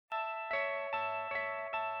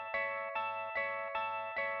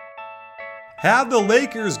Have the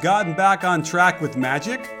Lakers gotten back on track with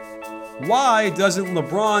Magic? Why doesn't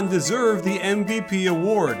LeBron deserve the MVP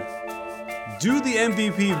award? Do the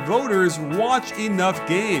MVP voters watch enough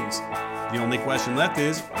games? The only question left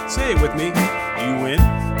is, say it with me, you win.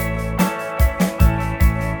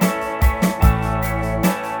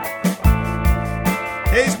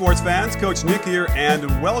 Hey sports fans, Coach Nick here, and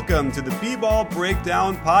welcome to the B-Ball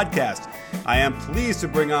Breakdown Podcast. I am pleased to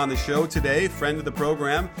bring on the show today, friend of the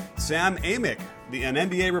program, Sam Amick, an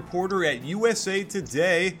NBA reporter at USA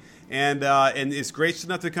Today, and is gracious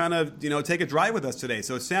enough to kind of, take a drive with us today.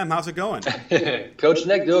 So, Sam, how's it going? Coach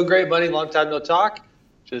Nick, doing great, buddy. Long time no talk.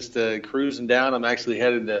 Just cruising down. I'm actually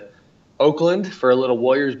headed to Oakland for a little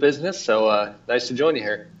Warriors business, so nice to join you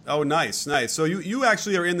here. Oh, nice. So you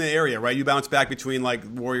actually are in the area, right? You bounce back between,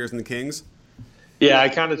 Warriors and the Kings? Yeah, I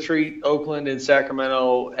kind of treat Oakland and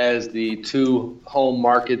Sacramento as the two home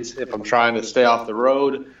markets if I'm trying to stay off the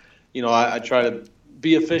road. I try to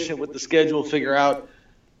be efficient with the schedule, figure out,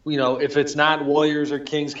 if it's not Warriors or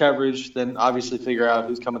Kings coverage, then obviously figure out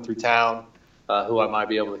who's coming through town, who I might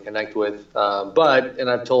be able to connect with. And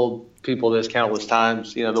I've told people this countless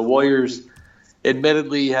times, the Warriors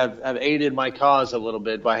admittedly have aided my cause a little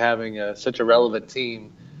bit by having such a relevant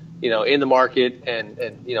team, in the market and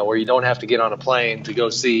where you don't have to get on a plane to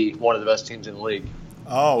go see one of the best teams in the league.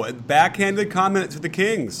 Oh, a backhanded comment to the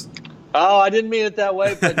Kings. Oh, I didn't mean it that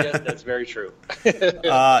way, but yes, that's very true.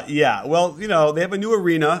 Yeah, well, they have a new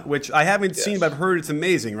arena, which I haven't seen, but I've heard it's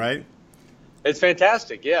amazing, right? It's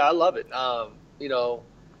fantastic. Yeah, I love it.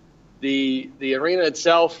 The arena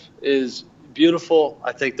itself is beautiful.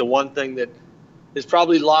 I think the one thing that is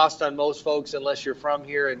probably lost on most folks, unless you're from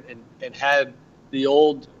here and had the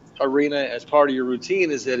old arena as part of your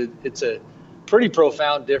routine, is that it's a pretty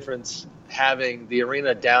profound difference having the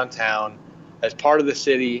arena downtown as part of the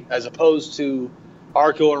city as opposed to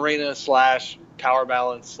Arco Arena / Power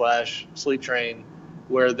Balance / Sleep Train,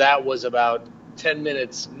 where that was about 10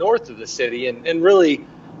 minutes north of the city. And really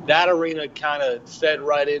that arena kind of fed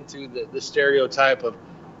right into the stereotype of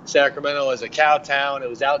Sacramento as a cow town. It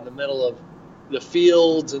was out in the middle of the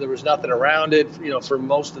fields and there was nothing around it, for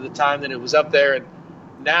most of the time that it was up there. And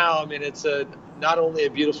now, it's not only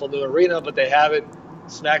a beautiful new arena, but they have it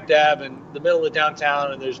smack dab in the middle of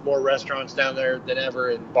downtown, and there's more restaurants down there than ever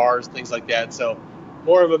and bars, things like that. So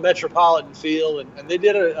more of a metropolitan feel, and they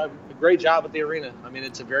did a great job at the arena.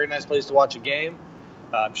 It's a very nice place to watch a game.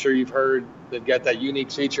 I'm sure you've heard they've got that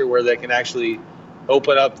unique feature where they can actually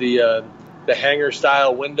open up the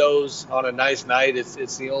hangar-style windows on a nice night.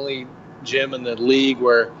 It's the only gym in the league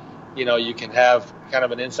where, you can have kind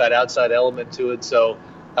of an inside-outside element to it. So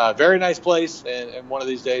very nice place, and one of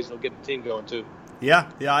these days we'll get the team going too.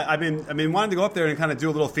 Yeah. I've been wanting to go up there and kind of do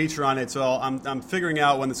a little feature on it. So I'm figuring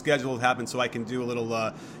out when the schedule happens so I can do a little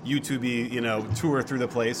YouTube-y, tour through the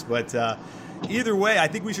place. But either way, I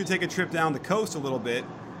think we should take a trip down the coast a little bit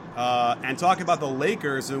and talk about the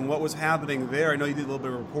Lakers and what was happening there. I know you did a little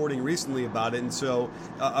bit of reporting recently about it, and so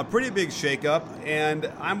a pretty big shakeup. And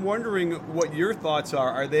I'm wondering what your thoughts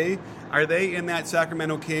are. Are they in that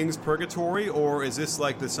Sacramento Kings purgatory, or is this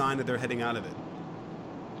like the sign that they're heading out of it?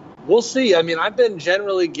 We'll see. I've been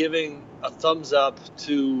generally giving a thumbs up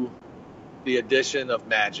to the addition of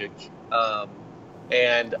Magic.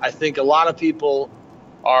 And I think a lot of people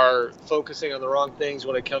are focusing on the wrong things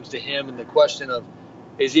when it comes to him and the question of,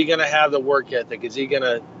 is he going to have the work ethic? Is he going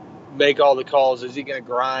to make all the calls? Is he going to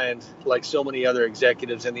grind like so many other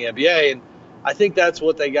executives in the NBA? And I think that's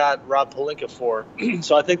what they got Rob Pelinka for.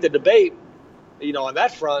 So I think the debate, on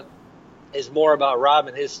that front is more about Rob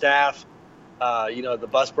and his staff. The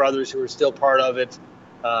Bus brothers who are still part of it,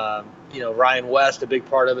 Ryan West, a big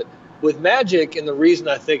part of it. With Magic, and the reason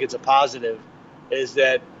I think it's a positive is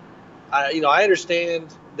that, I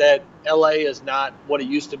understand that LA is not what it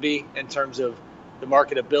used to be in terms of the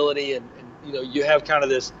marketability, and you have kind of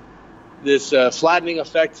this flattening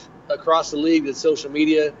effect across the league that social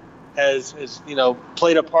media has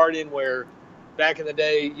played a part in, where back in the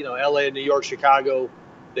day, LA and New York, Chicago,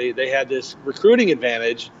 they had this recruiting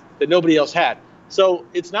advantage that nobody else had. So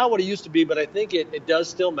it's not what it used to be, but I think it does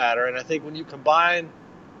still matter. And I think when you combine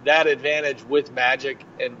that advantage with Magic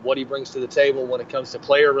and what he brings to the table when it comes to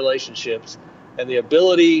player relationships and the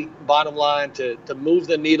ability, bottom line, to move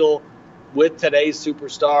the needle with today's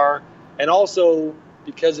superstar, and also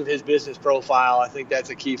because of his business profile, I think that's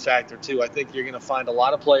a key factor too. I think you're going to find a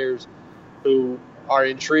lot of players who are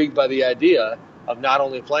intrigued by the idea of not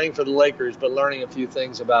only playing for the Lakers, but learning a few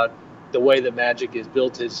things about the way that Magic has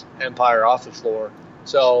built his empire off the floor.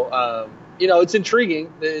 So, it's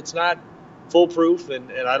intriguing. It's not foolproof, and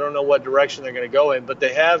I don't know what direction they're going to go in, but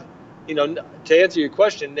they have, to answer your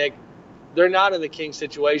question, Nick, they're not in the Kings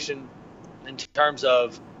situation in terms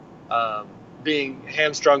of being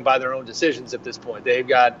hamstrung by their own decisions at this point. They've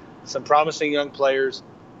got some promising young players.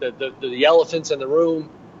 The elephants in the room,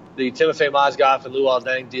 the Timofey Mozgov and Luol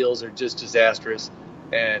Deng deals are just disastrous.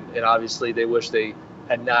 And obviously they wish they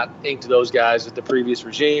had not inked those guys with the previous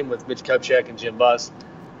regime, with Mitch Kupchak and Jim Buss.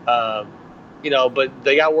 But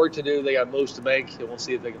they got work to do. They got moves to make, and we'll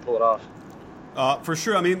see if they can pull it off. For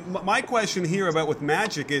sure. I mean, my question here about with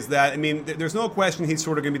Magic is that, I mean, there's no question he's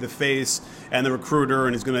sort of going to be the face and the recruiter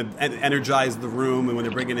and is going to energize the room and when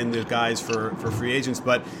they're bringing in the guys for free agents.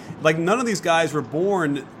 But, like, none of these guys were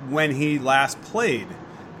born when he last played,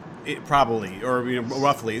 probably, or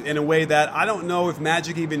roughly, in a way that I don't know if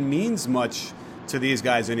Magic even means much to these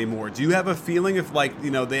guys anymore. Do you have a feeling if, like,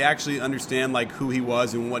 they actually understand, like, who he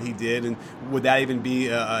was and what he did, and would that even be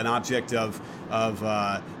an object of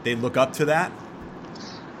they look up to that?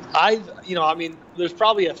 There's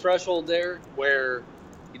probably a threshold there where,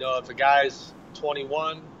 if a guy's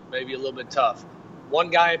 21, maybe a little bit tough. One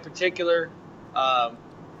guy in particular,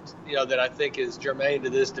 that I think is germane to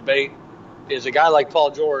this debate is a guy like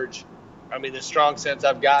Paul George. I mean, the strong sense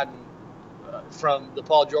I've gotten from the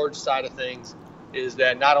Paul George side of things is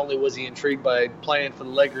that not only was he intrigued by playing for the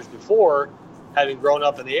Lakers before, having grown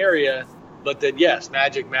up in the area, but that, yes,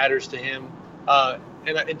 Magic matters to him.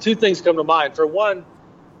 And two things come to mind. For one,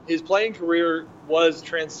 his playing career was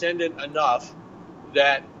transcendent enough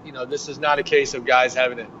that, this is not a case of guys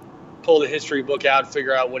having to pull the history book out and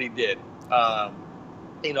figure out what he did.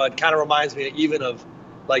 It kind of reminds me even of,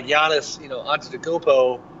 like, Giannis,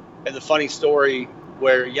 Antetokounmpo, and the funny story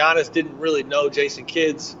where Giannis didn't really know Jason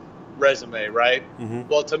Kidd's resume, right? Mm-hmm.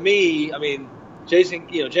 Well, to me, I mean, Jay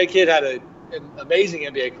Kidd had an amazing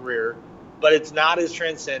NBA career, but it's not as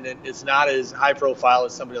transcendent. It's not as high profile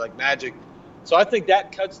as somebody like Magic. So I think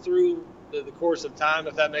that cuts through the course of time,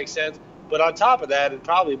 if that makes sense. But on top of that, and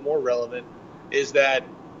probably more relevant, is that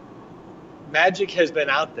Magic has been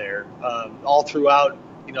out there all throughout,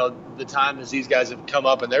 the time as these guys have come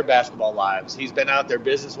up in their basketball lives. He's been out there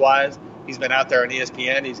business-wise. He's been out there on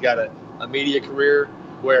ESPN. He's got a media career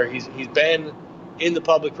where he's been in the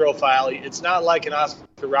public profile. It's not like an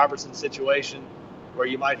Oscar Robertson situation where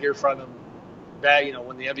you might hear from him back,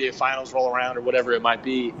 when the NBA Finals roll around or whatever it might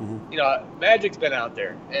be. Mm-hmm. Magic's been out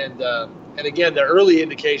there, and again, the early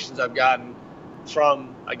indications I've gotten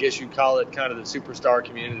from, I guess you'd call it, kind of the superstar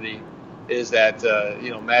community, is that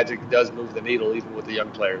Magic does move the needle even with the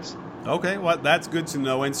young players. Okay, well, that's good to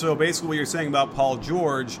know. And so basically, what you're saying about Paul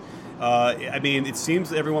George. It seems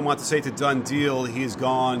that everyone wants to say it's a done deal. He's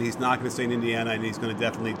gone. He's not going to stay in Indiana, and he's going to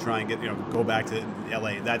definitely try and go back to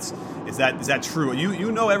LA. Is that true?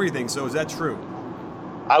 You know everything, so is that true?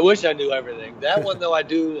 I wish I knew everything. That one, though, I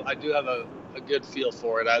do have a good feel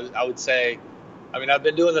for it. I would say, I've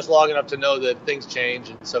been doing this long enough to know that things change,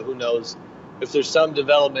 and so who knows if there's some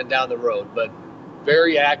development down the road. But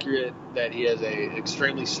very accurate that he has a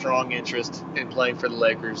extremely strong interest in playing for the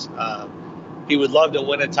Lakers. He would love to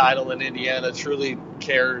win a title in Indiana, truly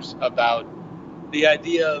cares about the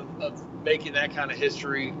idea of making that kind of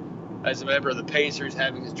history as a member of the Pacers,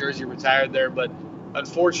 having his jersey retired there. But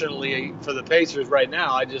unfortunately for the Pacers right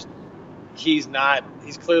now, he's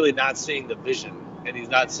clearly not seeing the vision, and he's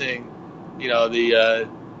not seeing, the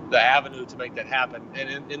avenue to make that happen.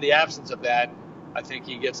 And in the absence of that, I think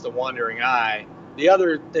he gets the wandering eye. The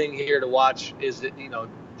other thing here to watch is that,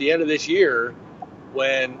 the end of this year,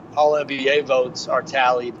 when all NBA votes are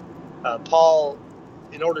tallied, Paul,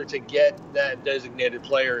 in order to get that designated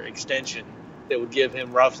player extension that would give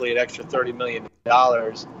him roughly an extra $30 million,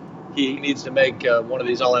 he needs to make one of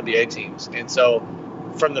these all-NBA teams. And so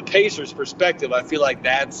from the Pacers' perspective, I feel like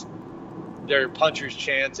that's their puncher's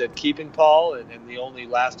chance at keeping Paul and the only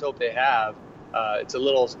last hope they have. It's a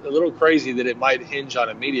little crazy that it might hinge on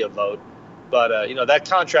a media vote. But, that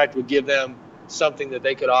contract would give them something that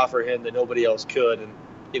they could offer him that nobody else could. And,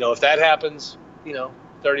 if that happens,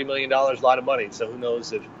 $30 million, a lot of money. So who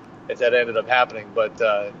knows if that ended up happening, but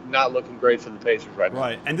not looking great for the Pacers right now.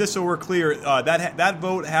 Right. And just so we're clear, that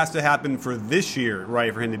vote has to happen for this year,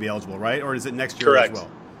 right, for him to be eligible, right? Or is it next year Correct. as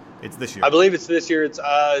well? It's this year. I believe it's this year.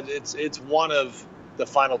 It's one of the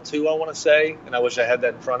final two, I want to say, and I wish I had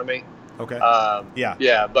that in front of me. Okay.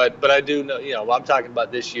 Yeah, but I do know, I'm talking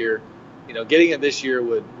about this year. Getting it this year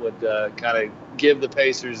would kind of give the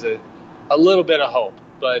Pacers a little bit of hope.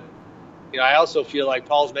 But, I also feel like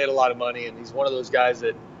Paul's made a lot of money, and he's one of those guys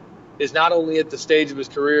that is not only at the stage of his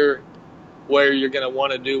career where you're going to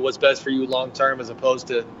want to do what's best for you long-term as opposed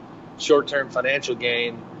to short-term financial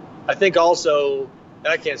gain. I think also, and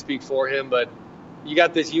I can't speak for him, but you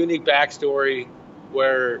got this unique backstory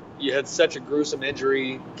where you had such a gruesome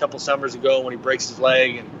injury a couple summers ago when he breaks his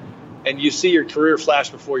leg, and you see your career flash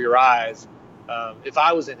before your eyes. If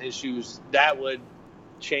I was in his shoes, that would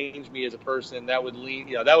change me as a person. That would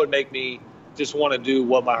that would make me just want to do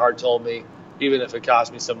what my heart told me, even if it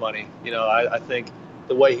cost me some money. I think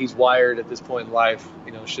the way he's wired at this point in life,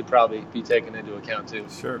 should probably be taken into account too.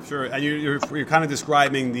 Sure. And you're kind of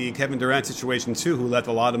describing the Kevin Durant situation too, who left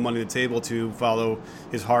a lot of money on the table to follow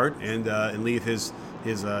his heart and leave his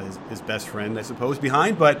best friend, I suppose,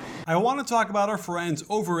 behind. But I want to talk about our friends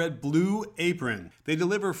over at Blue Apron. They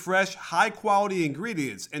deliver fresh, high-quality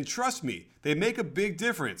ingredients, and trust me, they make a big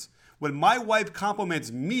difference. When my wife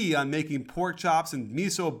compliments me on making pork chops and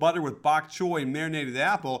miso butter with bok choy and marinated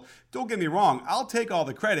apple, don't get me wrong, I'll take all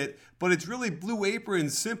the credit, but it's really Blue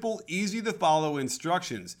Apron's simple, easy-to-follow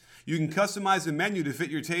instructions. You can customize the menu to fit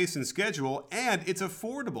your taste and schedule, and it's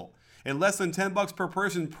affordable. At less than $10 per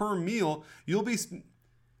person per meal, you'll be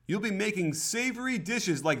making savory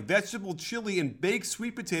dishes like vegetable chili and baked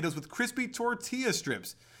sweet potatoes with crispy tortilla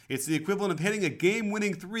strips. It's the equivalent of hitting a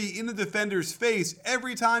game-winning three in the defender's face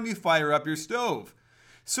every time you fire up your stove.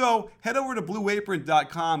 So head over to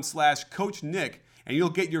blueapron.com/CoachNick and you'll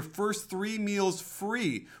get your first 3 meals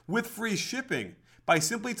free with free shipping by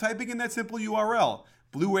simply typing in that simple URL,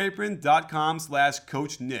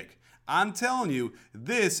 blueapron.com/CoachNick. I'm telling you,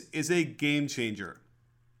 this is a game changer.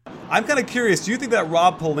 I'm kind of curious, do you think that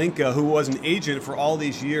Rob Pelinka, who was an agent for all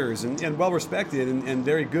these years and well-respected and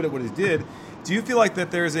very good at what he did, do you feel like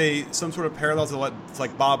that there's some sort of parallel to what it's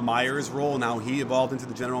like Bob Myers' role and how he evolved into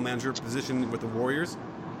the general manager position with the Warriors?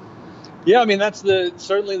 Yeah, I mean, that's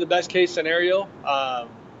certainly the best case scenario. A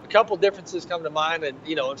couple differences come to mind, and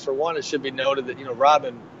for one, it should be noted that Rob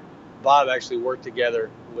and Bob actually worked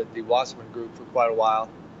together with the Wasserman Group for quite a while.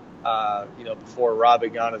 Before Rob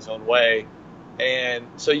had gone his own way. And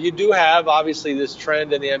so you do have, obviously, this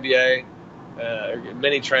trend in the NBA,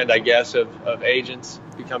 mini trend, I guess, of agents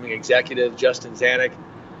becoming executive. Justin Zanuck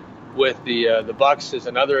with the Bucks is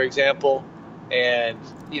another example. And,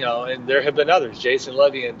 and there have been others. Jason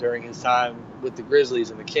Levian during his time with the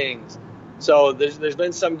Grizzlies and the Kings. So there's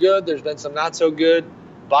been some good. There's been some not so good.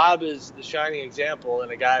 Bob is the shining example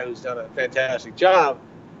and a guy who's done a fantastic job.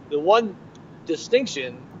 The one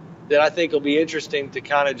distinction that I think will be interesting to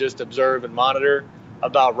kind of just observe and monitor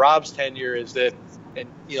about Rob's tenure is that,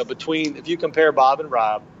 if you compare Bob and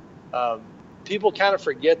Rob, people kind of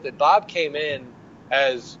forget that Bob came in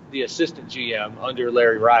as the assistant GM under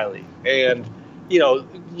Larry Riley. And,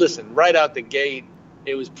 listen, right out the gate,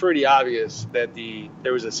 it was pretty obvious that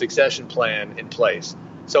there was a succession plan in place.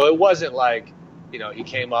 So it wasn't like, he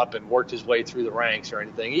came up and worked his way through the ranks or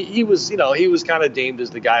anything. He was kind of deemed as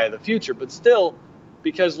the guy of the future, but still,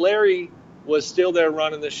 because Larry was still there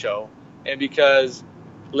running the show, and because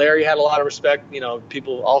Larry had a lot of respect,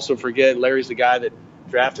 people also forget Larry's the guy that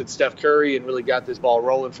drafted Steph Curry and really got this ball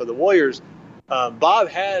rolling for the Warriors. Bob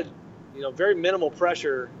had, very minimal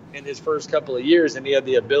pressure in his first couple of years, and he had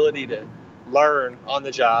the ability to learn on the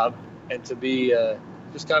job and to be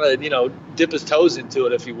just kind of, dip his toes into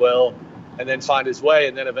it, if you will, and then find his way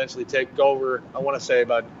and then eventually take over, I want to say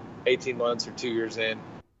about 18 months or 2 years in.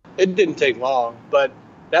 It didn't take long, but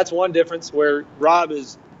that's one difference where Rob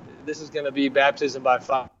this is going to be baptism by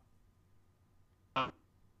fire.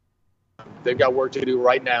 They've got work to do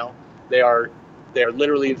right now. They are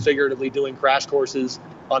literally and figuratively doing crash courses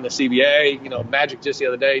on the CBA. Magic just the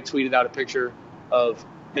other day tweeted out a picture of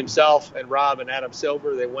himself and Rob and Adam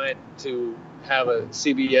Silver. They went to have a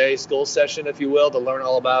CBA school session, if you will, to learn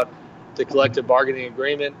all about the collective bargaining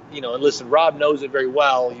agreement. And listen, Rob knows it very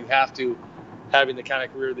well. You have to, having the kind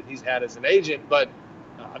of career that he's had as an agent. But,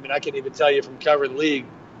 I mean, I can even tell you from covering the league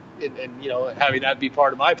and having that be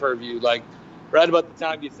part of my purview, like right about the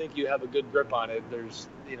time you think you have a good grip on it, there's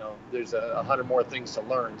 100 more things to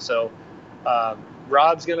learn. So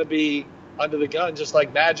Rob's going to be under the gun just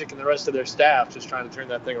like Magic and the rest of their staff, just trying to turn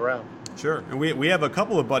that thing around. Sure. And we have a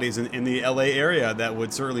couple of buddies in the L.A. area that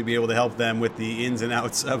would certainly be able to help them with the ins and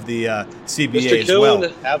outs of the CBA Mr. as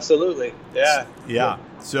well. Absolutely. Yeah. Yeah.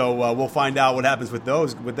 So we'll find out what happens with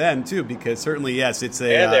them, too, because certainly, yes, it's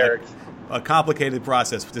a complicated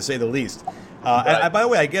process, to say the least. Right. And by the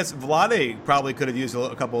way, I guess Vlade probably could have used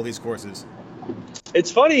a couple of these courses.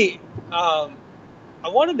 It's funny. I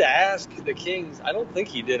wanted to ask the Kings. I don't think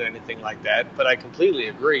he did anything like that, but I completely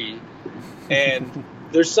agree. And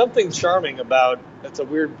there's something charming about – it's a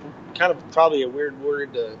weird – kind of probably a weird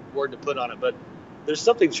word to put on it, but there's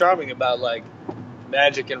something charming about, like,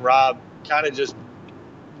 Magic and Rob kind of just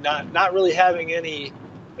not really having any –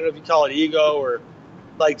 I don't know if you call it ego or,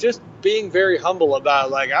 like, just being very humble about,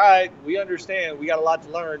 like, all right, we understand. We got a lot to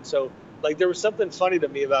learn. So like there was something funny to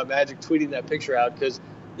me about Magic tweeting that picture out because,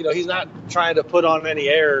 he's not trying to put on any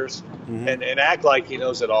airs and act like he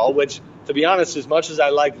knows it all, which, to be honest, as much as I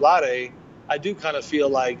like Vlade, I do kind of feel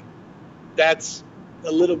like that's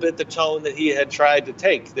a little bit the tone that he had tried to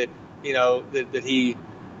take, that, that he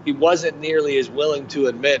wasn't nearly as willing to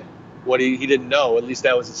admit what he didn't know. At least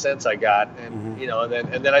that was the sense I got. And,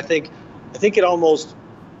 and then I think it almost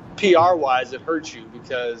PR-wise, it hurts you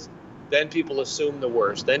because then people assume the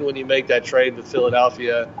worst. Then when you make that trade with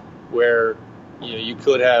Philadelphia where, you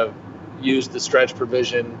could have used the stretch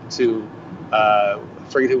provision to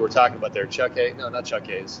forget who we're talking about there. Chuck Hayes? No, not Chuck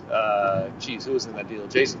Hayes. Who was in that deal?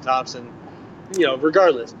 Jason Thompson.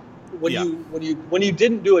 Regardless, when you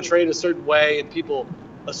didn't do a trade a certain way and people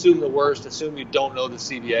assume the worst, assume you don't know the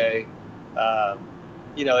CBA,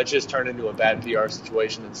 it just turned into a bad PR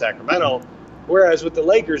situation in Sacramento. Whereas with the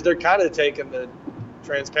Lakers, they're kind of taking the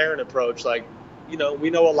transparent approach, like, we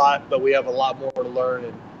know a lot, but we have a lot more to learn,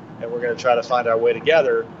 and we're going to try to find our way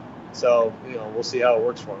together. So, we'll see how it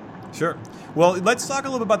works for them. Sure. Well, let's talk a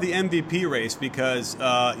little bit about the MVP race because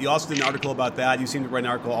you also did an article about that. You seem to write an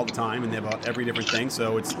article all the time and about every different thing.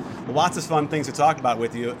 So it's lots of fun things to talk about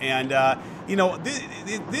with you. And,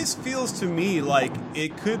 this feels to me like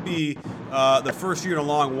it could be the first year in a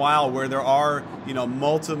long while where there are,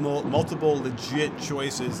 multiple legit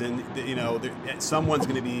choices and, someone's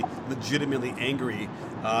going to be legitimately angry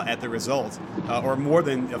at the result or more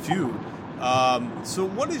than a few. So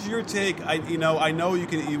what is your take? I know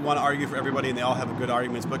you want to argue for everybody and they all have good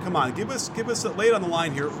arguments, but come on, give us lay it on the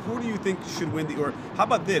line here. Who do you think should win or how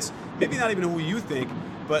about this? Maybe not even who you think,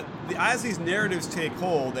 but as these narratives take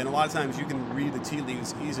hold, and a lot of times you can read the tea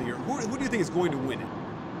leaves easier, who do you think is going to win it?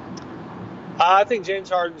 I think James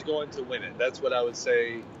Harden's going to win it. That's what I would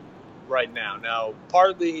say right now. Now,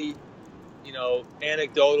 partly,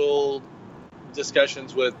 anecdotal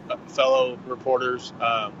discussions with fellow reporters,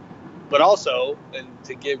 but also, and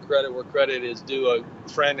to give credit where credit is due, a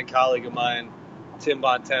friend and colleague of mine, Tim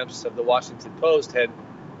Bontemps of the Washington Post, had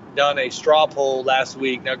done a straw poll last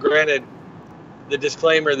week. Now, granted, the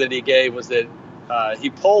disclaimer that he gave was that he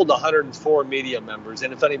polled 104 media members.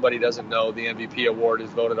 And if anybody doesn't know, the MVP award is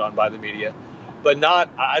voted on by the media. But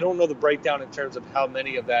I don't know the breakdown in terms of how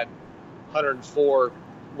many of that 104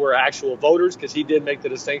 were actual voters, because he did make the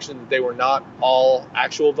distinction that they were not all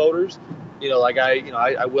actual voters.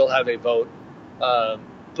 I will have a vote.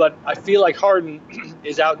 But I feel like Harden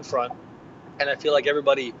is out in front, and I feel like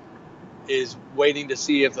everybody is waiting to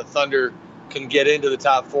see if the Thunder can get into the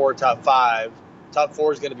top four, top five. Top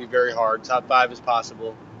four is going to be very hard. Top five is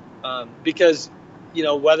possible. Because,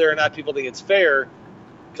 whether or not people think it's fair,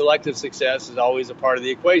 collective success is always a part of the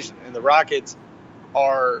equation. And the Rockets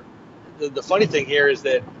are the funny thing here is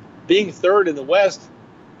that being third in the West,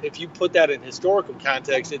 if you put that in historical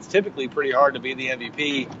context, it's typically pretty hard to be the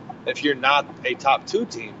MVP if you're not a top two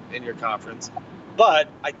team in your conference. But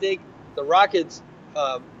I think the Rockets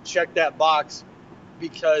check that box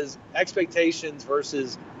because expectations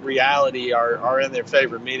versus reality are in their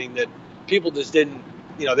favor, meaning that people just didn't,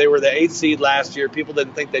 they were the 8th seed last year. People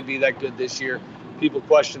didn't think they'd be that good this year. People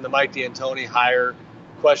questioned the Mike D'Antoni hire,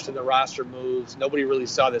 questioned the roster moves. Nobody really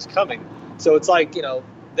saw this coming. So it's like,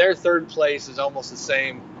 their third place is almost the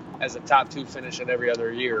same as a top two finish in every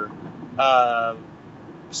other year.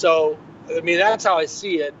 So, that's how I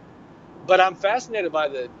see it. But I'm fascinated by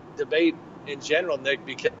the debate in general, Nick,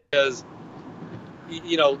 because,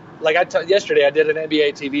 yesterday I did an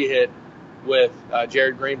NBA TV hit with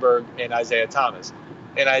Jared Greenberg and Isaiah Thomas.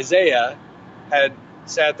 And Isaiah had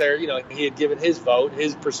sat there, he had given his vote,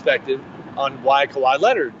 his perspective on why Kawhi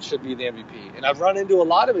Leonard should be the MVP. And I've run into a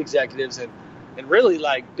lot of executives and really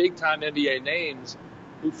like big-time NBA names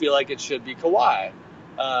who feel like it should be Kawhi.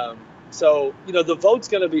 So, the vote's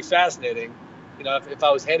going to be fascinating. If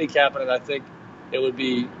I was handicapping it, I think it would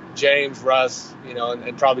be James, Russ,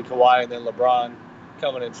 and probably Kawhi and then LeBron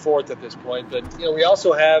coming in fourth at this point. But, we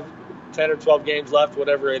also have 10 or 12 games left,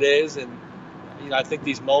 whatever it is. And, I think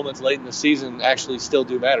these moments late in the season actually still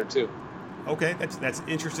do matter too. Okay, that's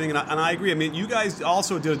interesting, and I agree. You guys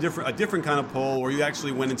also did a different kind of poll where you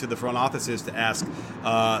actually went into the front offices to ask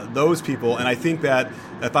those people, and I think that,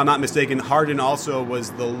 if I'm not mistaken, Harden also was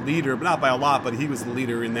the leader, but not by a lot, but he was the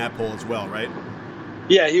leader in that poll as well, right?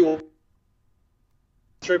 Yeah, he will.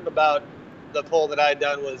 Trip about the poll that I had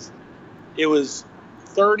done was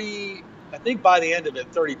 30. I think by the end of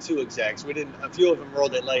it, 32 execs. A few of them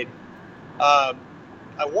rolled it late. I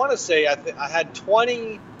want to say I had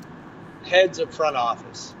 20 heads of front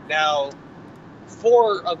office. Now,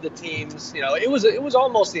 4 of the teams, it was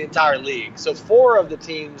almost the entire league. So 4 of the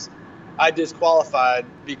teams I disqualified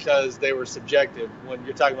because they were subjective. When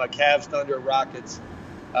you're talking about Cavs, Thunder, Rockets,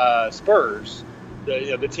 Spurs,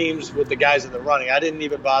 the teams with the guys in the running, I didn't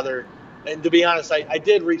even bother. And to be honest, I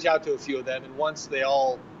did reach out to a few of them, and once they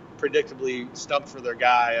all predictably stumped for their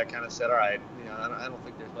guy, I kind of said, all right, I don't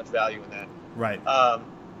think there's much value in that. Right.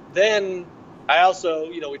 Then I also,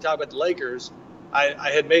 we talk about the Lakers.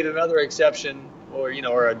 I had made another exception,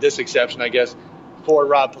 or a disexception, I guess, for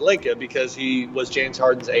Rob Pelinka because he was James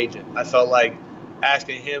Harden's agent. I felt like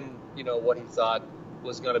asking him, what he thought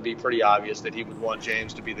was going to be pretty obvious that he would want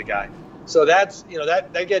James to be the guy. So that's,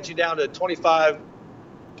 that gets you down to 25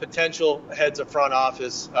 potential heads of front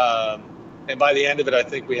office. And by the end of it, I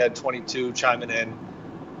think we had 22 chiming in.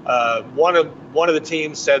 One of the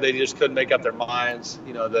teams said they just couldn't make up their minds,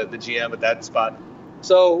 the GM at that spot.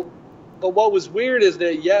 So, but what was weird is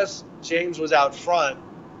that, yes, James was out front,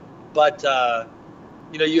 but,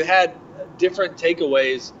 you had different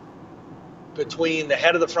takeaways between the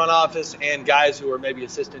head of the front office and guys who are maybe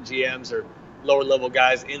assistant GMs or lower level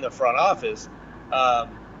guys in the front office. Not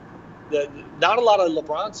a lot of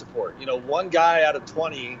LeBron support. One guy out of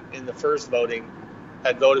 20 in the first voting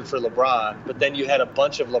had voted for LeBron, but then you had a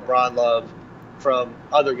bunch of LeBron love from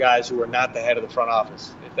other guys who were not the head of the front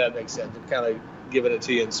office, if that makes sense. I'm kind of giving it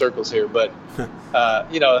to you in circles here, but,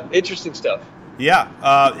 interesting stuff.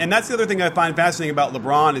 Yeah, and that's the other thing I find fascinating about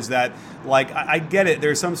LeBron is that, I get it.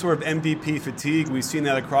 There's some sort of MVP fatigue. We've seen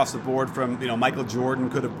that across the board from, Michael Jordan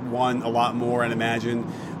could have won a lot more, I'd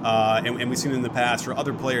imagine, and we've seen it in the past for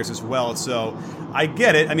other players as well. So I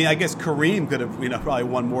get it. I mean, I guess Kareem could have, probably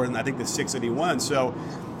won more than I think the 6 that he won. So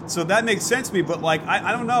that makes sense to me. But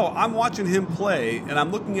I don't know. I'm watching him play, and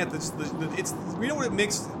I'm looking at this. It's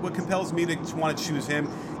what compels me to want to choose him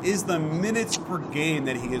is the minutes per game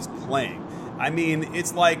that he is playing. I mean,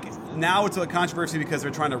 it's now it's a controversy because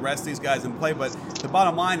they're trying to rest these guys and play, but the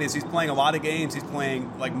bottom line is he's playing a lot of games. He's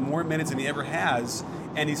playing more minutes than he ever has,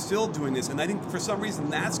 and he's still doing this. And I think for some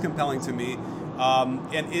reason that's compelling to me.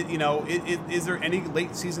 Is there any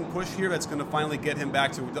late season push here that's going to finally get him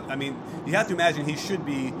back to? I mean, you have to imagine he should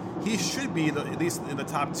be at least in the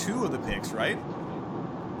top 2 of the picks, right?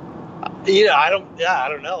 I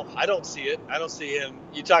don't know. I don't see it. I don't see him.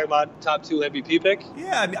 You talking about top 2 MVP pick?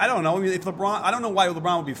 Yeah, I don't know. I mean, if LeBron, I don't know why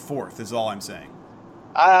LeBron would be 4th. Is all I'm saying.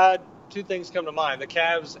 2 things come to mind. The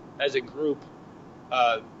Cavs as a group.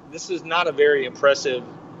 This is not a very impressive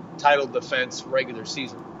title defense regular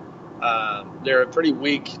season. They're a pretty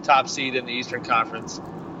weak top seed in the Eastern Conference.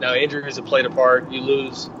 Now injuries have played a part. You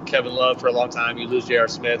lose Kevin Love for a long time. You lose J.R.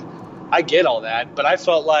 Smith. I get all that, but I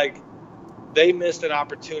felt like they missed an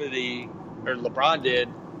opportunity, or LeBron did,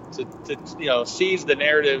 to seize the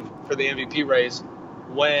narrative for the MVP race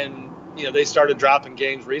when they started dropping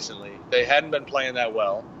games recently. They hadn't been playing that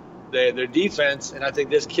well. Their defense, and I think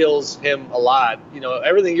this kills him a lot.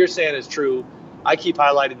 Everything you're saying is true. I keep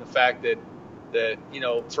highlighting the fact that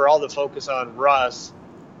for all the focus on Russ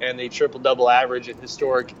and the triple-double average and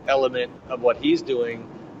historic element of what he's doing,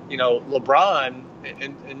 LeBron,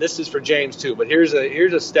 and this is for James too, but here's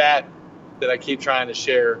a stat that I keep trying to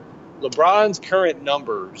share. LeBron's current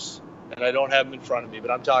numbers, and I don't have them in front of me, but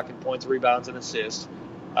I'm talking points, rebounds, and assists.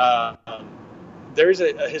 There's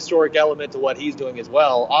a historic element to what he's doing as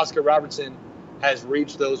well. Oscar Robertson has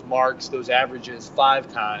reached those marks, those averages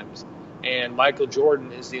 5 times, and Michael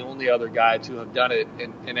Jordan is the only other guy to have done it.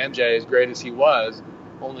 And MJ, as great as he was,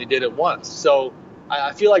 only did it once. So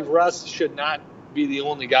I feel like Russ should not be the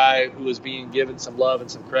only guy who is being given some love and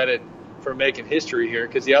some credit for making history here,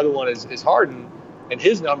 because the other one is Harden, and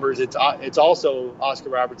his numbers, it's also Oscar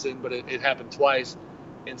Robertson, but it happened twice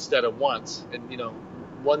instead of once. And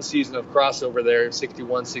one season of crossover there,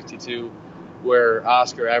 61-62, where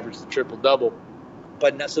Oscar averaged a triple-double.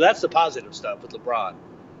 But so that's the positive stuff with LeBron.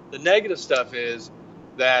 The negative stuff is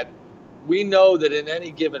that we know that in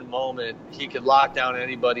any given moment he could lock down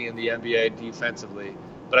anybody in the NBA defensively,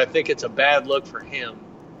 but I think it's a bad look for him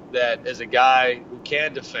that as a guy who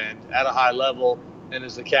can defend at a high level and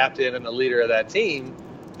is the captain and the leader of that team,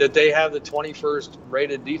 that they have the 21st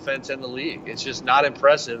rated defense in the league. It's just not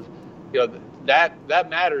impressive. That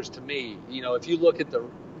matters to me. If you look at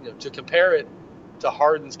to compare it to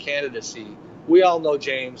Harden's candidacy, we all know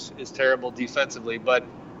James is terrible defensively, but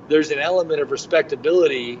there's an element of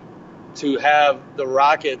respectability to have the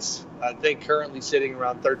Rockets, I think, currently sitting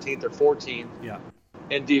around 13th or 14th. Yeah.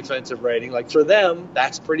 In defensive rating. For them,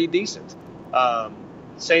 that's pretty decent.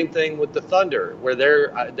 Same thing with the Thunder, where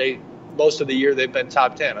they most of the year they've been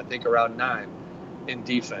top 10, I think around 9 in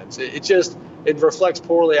defense. It reflects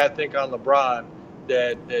poorly, I think, on LeBron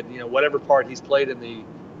that whatever part he's played in the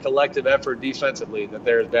collective effort defensively, that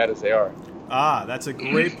they're as bad as they are. Ah, that's a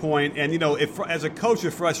great point. And, as a coach,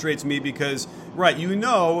 it frustrates me because, right,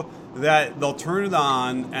 that they'll turn it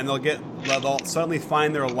on and they'll suddenly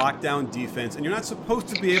find their lockdown defense. And you're not supposed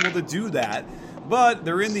to be able to do that. But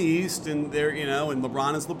they're in the East, and and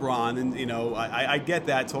LeBron is LeBron, and I get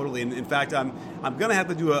that totally. And in fact, I'm gonna have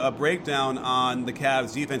to do a breakdown on the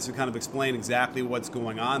Cavs defense to kind of explain exactly what's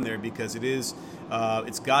going on there, because it's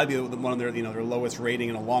got to be one of their their lowest rating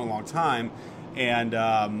in a long, long time. And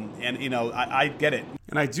I get it.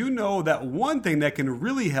 And I do know that one thing that can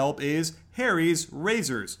really help is Harry's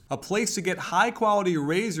Razors, a place to get high quality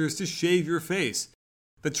razors to shave your face.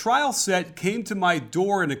 The trial set came to my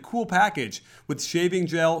door in a cool package with shaving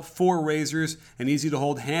gel, 4 razors, an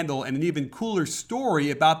easy-to-hold handle, and an even cooler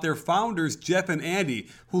story about their founders, Jeff and Andy,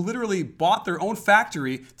 who literally bought their own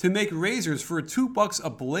factory to make razors for $2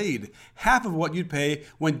 a blade, half of what you'd pay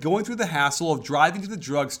when going through the hassle of driving to the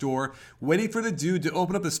drugstore, waiting for the dude to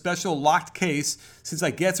open up the special locked case, since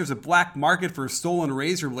I guess there's a black market for stolen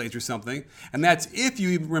razor blades or something, and that's if you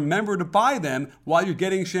even remember to buy them while you're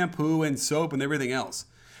getting shampoo and soap and everything else.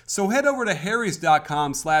 So head over to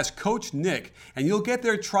harrys.com/Coach Nick and you'll get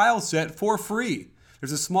their trial set for free.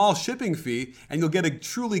 There's a small shipping fee and you'll get a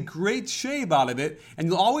truly great shave out of it, and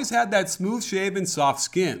you'll always have that smooth shave and soft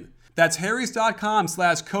skin. That's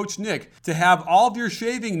harrys.com/Coach Nick to have all of your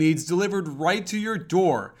shaving needs delivered right to your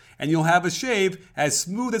door, and you'll have a shave as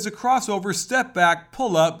smooth as a crossover step back,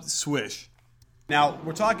 pull up, swish. Now,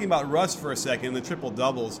 we're talking about Russ for a second, the triple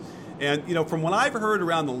doubles, and from what I've heard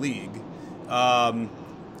around the league,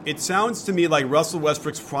 it sounds to me like Russell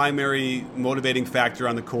Westbrook's primary motivating factor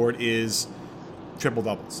on the court is triple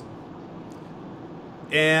doubles.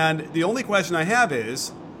 And the only question I have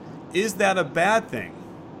is that a bad thing?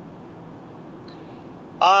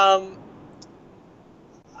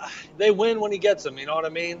 They win when he gets them, you know what I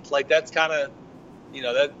mean? Like, that's kind of,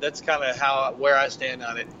 that's kind of where I stand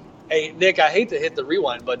on it. Hey, Nick, I hate to hit the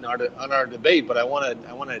rewind button on our debate, but I want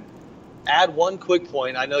to add one quick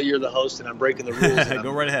point. I know you're the host and I'm breaking the rules.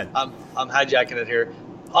 Go right ahead. I'm hijacking it here.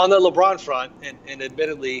 On the LeBron front, and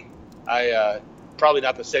admittedly, I probably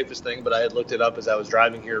not the safest thing, but I had looked it up as I was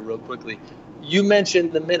driving here real quickly. You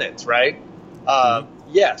mentioned the minutes, right?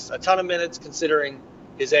 Yes, a ton of minutes considering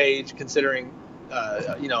his age, considering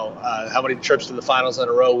how many trips to the finals in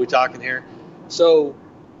a row we're talking here. So,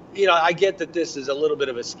 I get that this is a little bit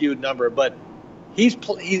of a skewed number, but he's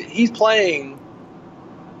playing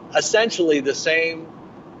essentially the same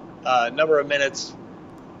number of minutes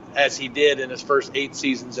as he did in his first 8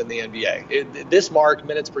 seasons in the NBA. This mark,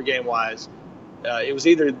 minutes per game wise, it was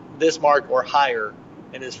either this mark or higher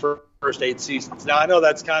in his first 8 seasons. Now, I know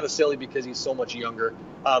that's kind of silly because he's so much younger,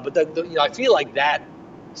 but I feel like that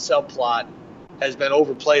subplot has been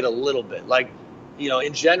overplayed a little bit. Like,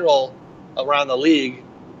 in general, around the league,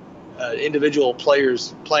 individual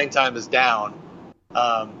players' playing time is down.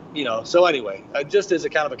 So anyway, just as a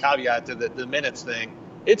kind of a caveat to the minutes thing,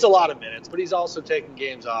 it's a lot of minutes, but he's also taking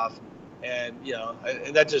games off, and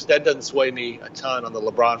and that doesn't sway me a ton on the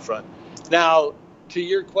LeBron front. Now, to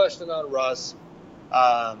your question on Russ,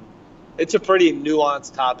 it's a pretty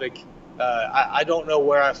nuanced topic. I don't know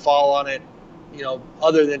where I fall on it,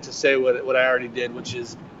 other than to say what I already did, which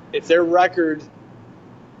is if their record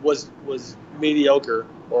was mediocre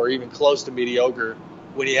or even close to mediocre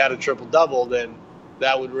when he had a triple-double, then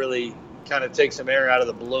that would really kind of take some air out of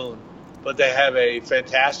the balloon. But they have a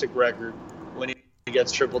fantastic record when he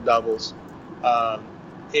gets triple-doubles.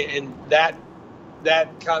 And that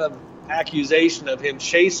kind of accusation of him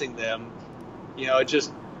chasing them,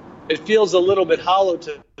 it feels a little bit hollow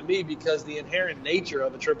to me, because the inherent nature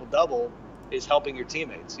of a triple-double is helping your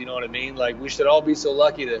teammates. You know what I mean? Like, we should all be so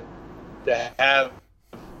lucky to have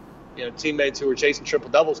teammates who are chasing triple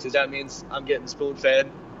doubles, because that means I'm getting spoon fed.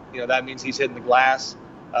 That means he's hitting the glass.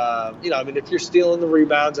 If you're stealing the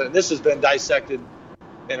rebounds, and this has been dissected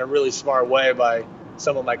in a really smart way by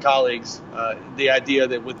some of my colleagues, the idea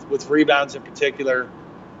that with rebounds in particular,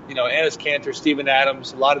 Enes Kanter, Steven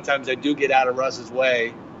Adams, a lot of times they do get out of Russ's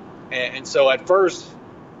way. And so at first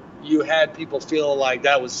you had people feeling like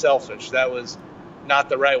that was selfish. That was not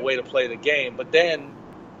the right way to play the game. But then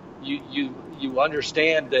you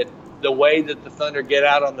understand that the way that the Thunder get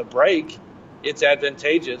out on the break, it's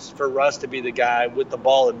advantageous for Russ to be the guy with the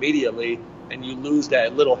ball immediately, and you lose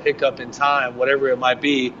that little hiccup in time, whatever it might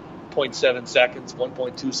be, 0.7 seconds,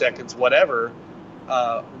 1.2 seconds, whatever,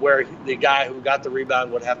 where the guy who got the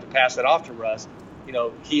rebound would have to pass it off to Russ.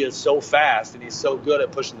 He is so fast and he's so good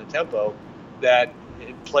at pushing the tempo that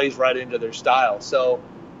it plays right into their style. So,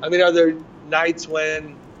 are there nights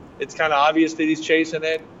when it's kind of obvious that he's chasing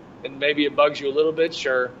it and maybe it bugs you a little bit?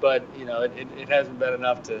 Sure. But, it hasn't been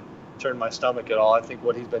enough to turn my stomach at all. I think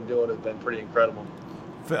what he's been doing has been pretty incredible.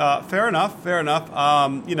 Fair enough. Fair enough.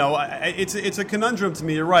 It's a conundrum to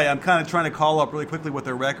me. You're right. I'm kind of trying to call up really quickly what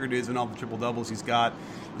their record is and all the triple doubles he's got.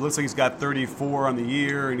 It looks like he's got 34 on the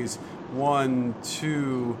year, and he's 1,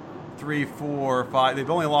 2, 3, 4, 5. They've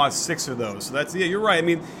only lost 6 of those. So that's, yeah, you're right. I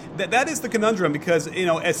mean, that is the conundrum because,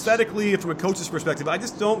 aesthetically, from a coach's perspective, I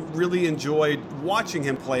just don't really enjoy watching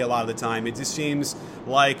him play a lot of the time. It just seems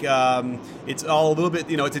like it's all a little bit,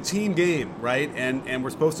 it's a team game, right? And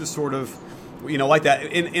we're supposed to sort of, like that.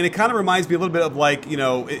 And it kind of reminds me a little bit of like,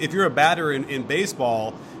 if you're a batter in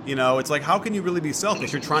baseball, it's like, how can you really be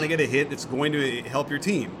selfish? You're trying to get a hit that's going to help your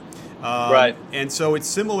team. Right. And so it's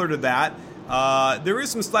similar to that. There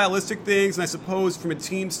is some stylistic things, and I suppose from a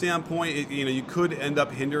team standpoint, you could end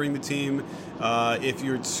up hindering the team if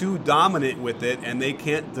you're too dominant with it and they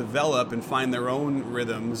can't develop and find their own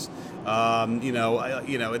rhythms. That's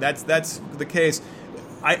the case.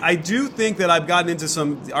 I do think that I've gotten into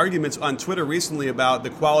some arguments on Twitter recently about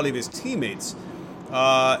the quality of his teammates.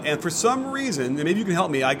 And for some reason, and maybe you can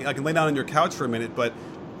help me, I can lay down on your couch for a minute, but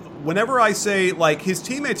whenever I say, like, his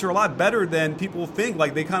teammates are a lot better than people think,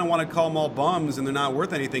 like, they kind of want to call them all bums and they're not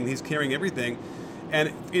worth anything, he's carrying everything.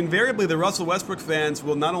 And invariably, the Russell Westbrook fans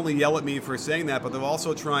will not only yell at me for saying that, but they'll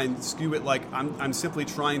also try and skew it like I'm simply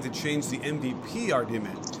trying to change the MVP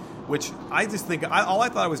argument. Which I just think, all I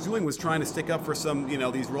thought I was doing was trying to stick up for some,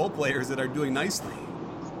 these role players that are doing nicely.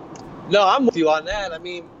 No, I'm with you on that. I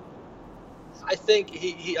mean, I think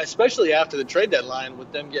he especially after the trade deadline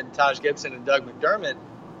with them getting Taj Gibson and Doug McDermott,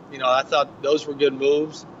 I thought those were good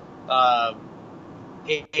moves. And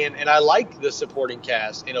I like the supporting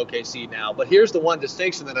cast in OKC now. But here's the one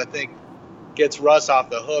distinction that I think gets Russ off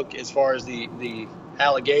the hook as far as the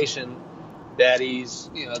allegation that he's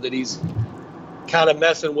kind of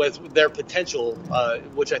messing with their potential,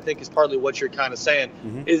 which I think is partly what you're kind of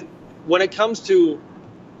saying, is when it comes to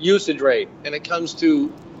usage rate and it comes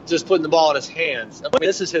to just putting the ball in his hands. I mean,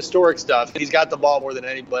 this is historic stuff. He's got the ball more than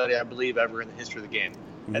anybody, I believe, ever in the history of the game,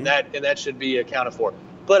 and that should be accounted for.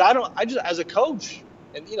 But I just as a coach,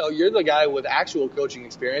 and you're the guy with actual coaching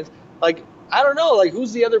experience. Like, I don't know, like,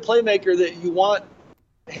 who's the other playmaker that you want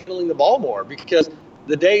handling the ball more? Because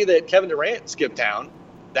the day that Kevin Durant skipped town,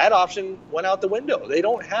 that option went out the window. They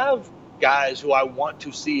don't have guys who I want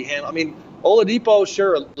to see him. I mean, Oladipo,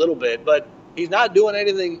 sure, a little bit, but he's not doing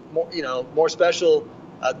anything more special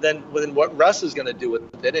than what Russ is going to do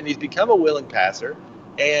with it. And he's become a willing passer,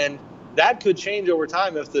 and that could change over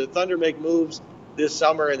time if the Thunder make moves this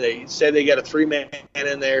summer and they say they get a 3-man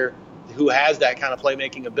in there who has that kind of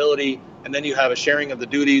playmaking ability, and then you have a sharing of the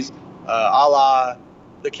duties, a la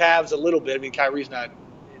the Cavs a little bit. I mean, Kyrie's not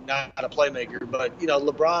a playmaker, but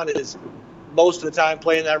LeBron is most of the time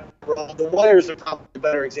playing that role. The Warriors are probably a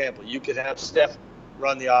better example. You could have Steph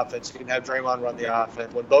run the offense. You can have Draymond run the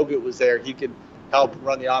offense. When Bogut was there, he could help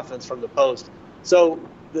run the offense from the post. So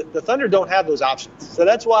the Thunder don't have those options. So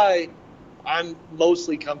that's why I'm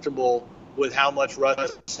mostly comfortable with how much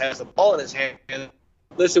Russ has the ball in his hand.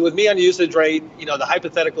 Listen, with me on usage rate, the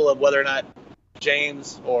hypothetical of whether or not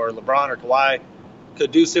James or LeBron or Kawhi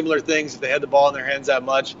could do similar things if they had the ball in their hands that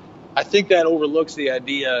much, I think that overlooks the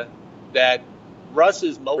idea that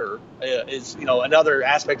Russ's motor is, another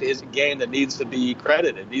aspect of his game that needs to be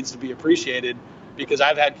credited, needs to be appreciated, because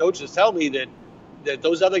I've had coaches tell me that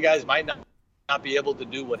those other guys might not be able to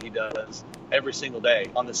do what he does every single day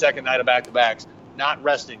on the second night of back-to-backs, not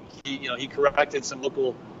resting. He corrected some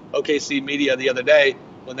local OKC media the other day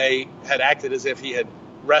when they had acted as if he had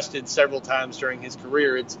rested several times during his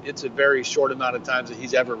career. It's a very short amount of times that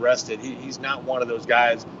he's ever rested. He's not one of those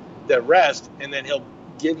guys that rest and then he'll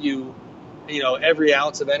give you, every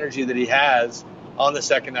ounce of energy that he has on the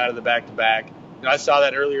second night of the back-to-back. I saw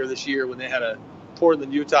that earlier this year when they had a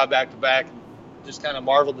Portland, Utah back-to-back, and just kind of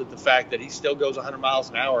marveled at the fact that he still goes 100 miles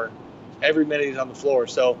an hour every minute he's on the floor.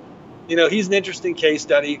 So, he's an interesting case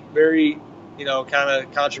study, very, kind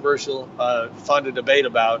of controversial, fun to debate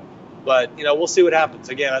about. But, we'll see what happens.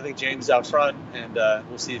 Again, I think James is out front, and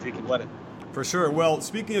we'll see if he can win it. For sure. Well,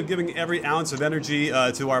 speaking of giving every ounce of energy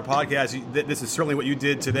to our podcast, this is certainly what you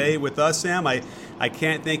did today with us, Sam. I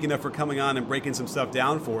can't thank you enough for coming on and breaking some stuff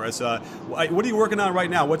down for us. What are you working on right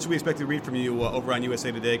now? What should we expect to read from you over on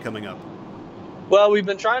USA Today coming up? Well, we've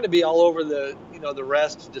been trying to be all over the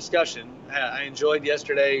rest discussion. I enjoyed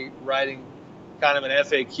yesterday writing kind of an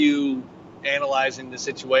FAQ analyzing the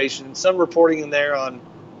situation, some reporting in there on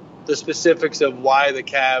the specifics of why the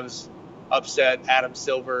Cavs upset Adam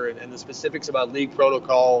Silver and the specifics about league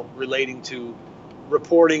protocol relating to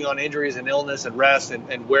reporting on injuries and illness and rest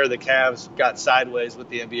and where the Cavs got sideways with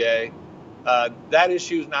the NBA. That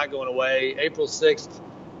issue is not going away. April 6th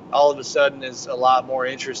all of a sudden is a lot more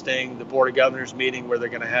interesting. The Board of Governors meeting where they're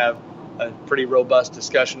going to have a pretty robust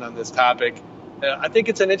discussion on this topic. I think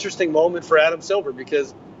it's an interesting moment for Adam Silver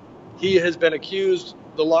because he has been accused,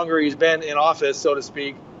 the longer he's been in office, so to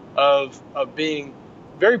speak, of being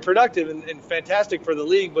very productive and fantastic for the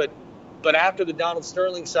league, but after the Donald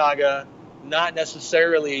Sterling saga, not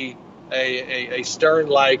necessarily a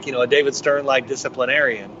Stern-like, a David Stern-like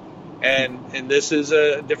disciplinarian. And this is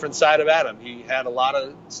a different side of Adam. He had a lot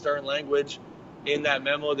of stern language in that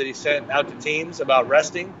memo that he sent out to teams about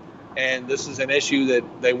resting, and this is an issue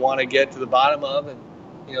that they want to get to the bottom of. And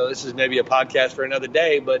this is maybe a podcast for another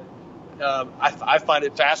day, but I find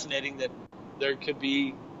it fascinating that there could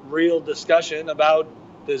be real discussion about,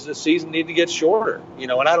 does the season need to get shorter?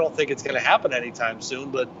 And I don't think it's going to happen anytime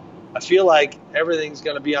soon, but I feel like everything's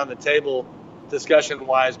going to be on the table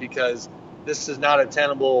discussion-wise because this is not a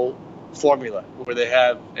tenable formula where they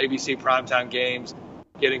have ABC primetime games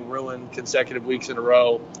getting ruined consecutive weeks in a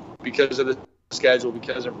row because of the schedule,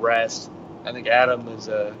 because of rest. I think Adam is,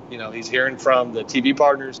 he's hearing from the TV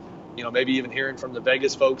partners, maybe even hearing from the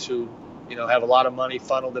Vegas folks who, have a lot of money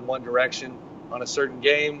funneled in one direction on a certain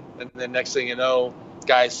game. And then next thing you know,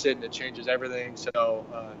 guys sitting, it changes everything. So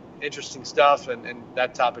interesting stuff. And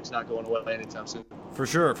that topic's not going away anytime soon. For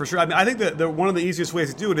sure. I mean, I think that one of the easiest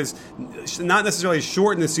ways to do it is not necessarily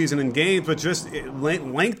shorten the season in games, but just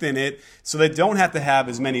lengthen it so they don't have to have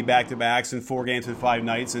as many back-to-backs and 4 games in 5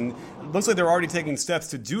 nights. And it looks like they're already taking steps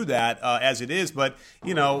to do that as it is. But,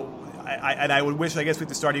 I would wish, I guess, we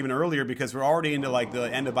could start even earlier because we're already into like the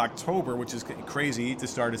end of October, which is crazy to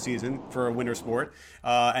start a season for a winter sport,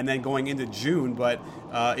 and then going into June. But,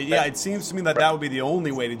 it seems to me that would be the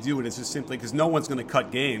only way to do it. It's just simply because no one's going to cut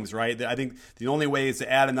games, right? I think the only way is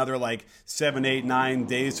to add another like 7, 8, 9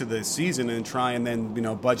 days to the season and try and then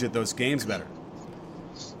budget those games better.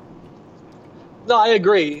 No, I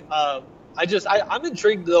agree. I'm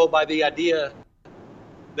intrigued though by the idea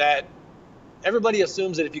that everybody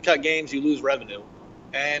assumes that if you cut games you lose revenue,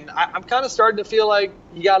 and I'm kind of starting to feel like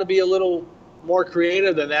you got to be a little more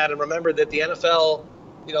creative than that and remember that the NFL,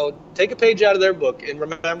 take a page out of their book and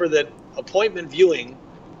remember that appointment viewing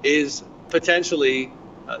is potentially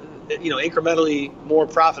incrementally more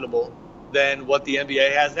profitable than what the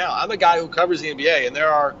NBA has now. I'm a guy who covers the NBA, and there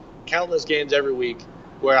are countless games every week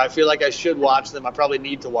where I feel like I should watch them. I probably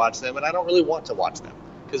need to watch them, and I don't really want to watch them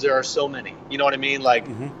because there are so many. You know what I mean? Like,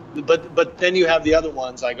 but then you have the other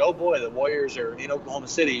ones like, oh boy, the Warriors are in Oklahoma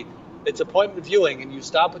City. It's appointment viewing, and you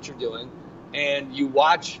stop what you're doing, and you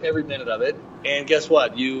watch every minute of it. And guess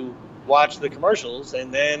what? You watch the commercials,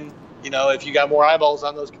 and then if you got more eyeballs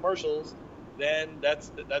on those commercials, then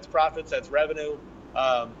that's profits, that's revenue.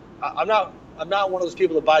 I'm not one of those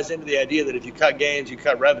people that buys into the idea that if you cut games, you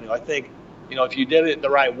cut revenue. I think, if you did it the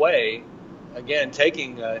right way, again,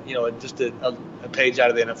 taking just a page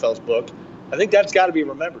out of the NFL's book, I think that's got to be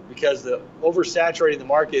remembered because the oversaturating the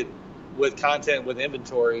market with content, with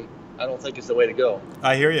inventory, I don't think is the way to go.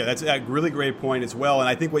 I hear you. That's a really great point as well. And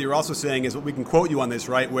I think what you're also saying is, we can quote you on this,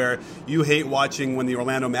 right, where you hate watching when the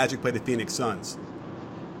Orlando Magic play the Phoenix Suns.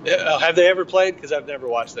 Have they ever played? Because I've never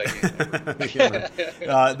watched that game.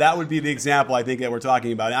 That would be the example I think that we're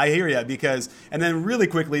talking about. I hear you and then really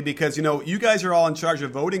quickly, because, you guys are all in charge of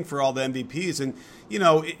voting for all the MVPs, and,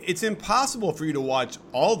 it's impossible for you to watch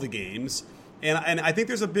all the games. And I think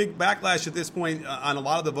there's a big backlash at this point on a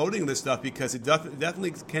lot of the voting of this stuff because it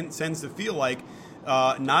definitely tends to feel like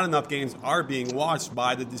not enough games are being watched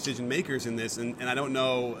by the decision makers in this. And I don't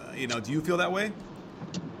know, do you feel that way?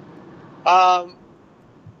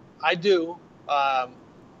 I do. And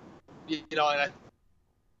I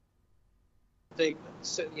think,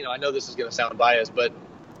 I know this is going to sound biased, but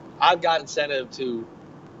I've got incentive to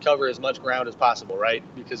cover as much ground as possible, right?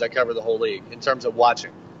 Because I cover the whole league in terms of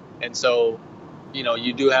watching. And so,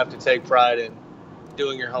 you do have to take pride in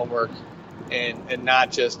doing your homework and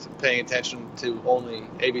not just paying attention to only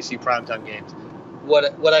ABC primetime games.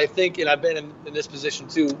 What I think, and I've been in this position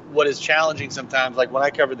too, what is challenging sometimes, like when I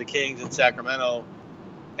covered the Kings in Sacramento,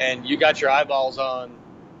 and you got your eyeballs on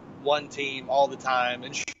one team all the time,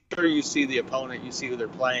 and sure, you see the opponent, you see who they're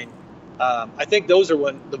playing. I think those are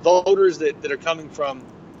when the voters that are coming from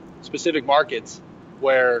specific markets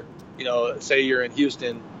where, say you're in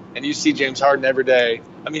Houston and you see James Harden every day.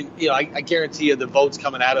 I mean, I guarantee you the votes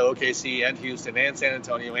coming out of OKC and Houston and San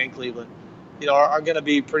Antonio and Cleveland, are going to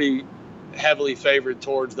be pretty heavily favored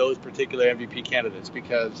towards those particular MVP candidates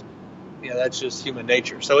because, that's just human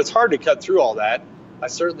nature. So it's hard to cut through all that. I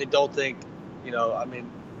certainly don't think,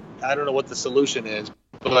 I don't know what the solution is,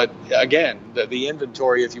 but again, the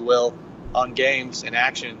inventory, if you will, on games and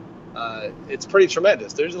action it's pretty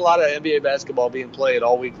tremendous. There's a lot of NBA basketball being played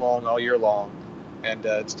all week long, all year long, and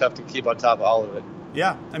it's tough to keep on top of all of it.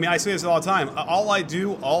 Yeah, I mean, I say this all the time. All I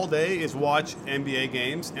do all day is watch NBA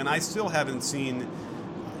games, and I still haven't seen,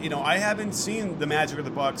 I haven't seen the Magic or the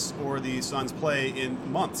Bucks or the Suns play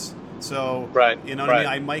in months. So, right, you know what I mean?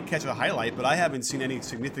 I might catch a highlight, but I haven't seen any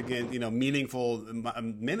significant, meaningful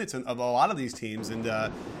minutes of a lot of these teams. And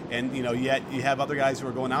yet you have other guys who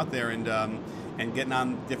are going out there and getting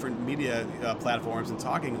on different media platforms and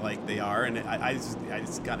talking like they are. And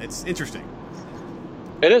it's interesting.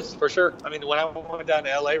 It is, for sure. I mean, when I went down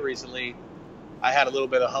to LA recently, I had a little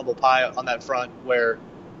bit of humble pie on that front where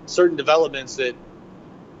certain developments that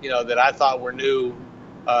I thought were new,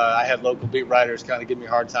 I had local beat writers kind of give me a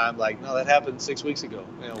hard time, like, no, that happened 6 weeks ago.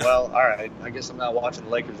 Well, all right, I guess I'm not watching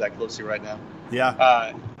the Lakers that closely right now.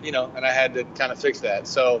 Yeah. And I had to kind of fix that.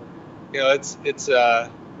 So, it's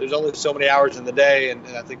there's only so many hours in the day, and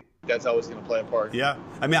I think that's always going to play a part. Yeah.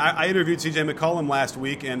 I mean, I interviewed CJ McCollum last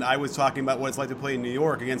week, and I was talking about what it's like to play in New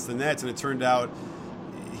York against the Nets, and it turned out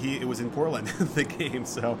it was in Portland, the game.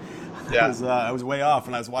 So yeah. I was way off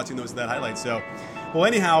when I was watching that highlight. So, well,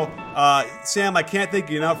 anyhow, Sam, I can't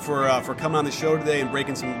thank you enough for coming on the show today and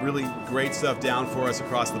breaking some really great stuff down for us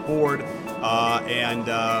across the board. And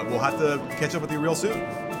we'll have to catch up with you real soon.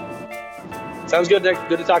 Sounds good, Nick.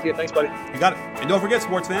 Good to talk to you. Thanks, buddy. You got it. And don't forget,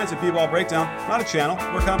 sports fans, at B-Ball Breakdown, not a channel,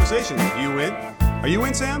 we're a conversation. You in? Are you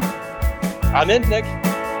in, Sam? I'm in, Nick.